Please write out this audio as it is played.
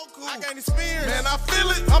I gain experience, man, I feel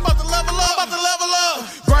it. I'm about to level up,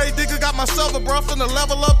 Grave digger got my shovel, bro. Finna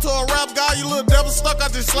level up to a rap guy. You little devil stuck, I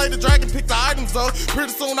just slayed the dragon, pick the items up.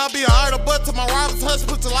 Pretty soon I'll be an idol, but to my rivals, hush,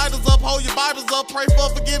 put your lighters up, hold your Bibles up. Pray for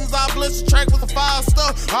forgiveness, I bless your track with the fire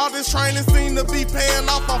stuff. All this training seem to be paying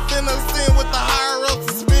off. I'm finna sin with the higher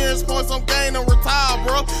ups. Experience points I'm gaining, retire,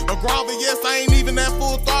 bro. A grover, yes, I ain't even at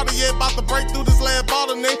full throttle yet. About to break through this lab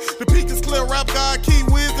bottleneck. The peak is clear, rap god, key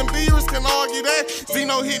whiz, and beers can argue that.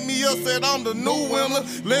 Zeno hit me up, said I'm the new winner.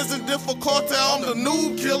 Legend difficulty, I'm the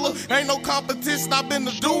new killer. Ain't no competition, I been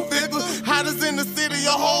the do victor. Hottest in the city,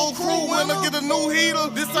 your whole crew winner. Get a new heater,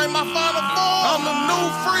 this ain't my final form. I'm the new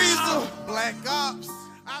freezer. Black Ops.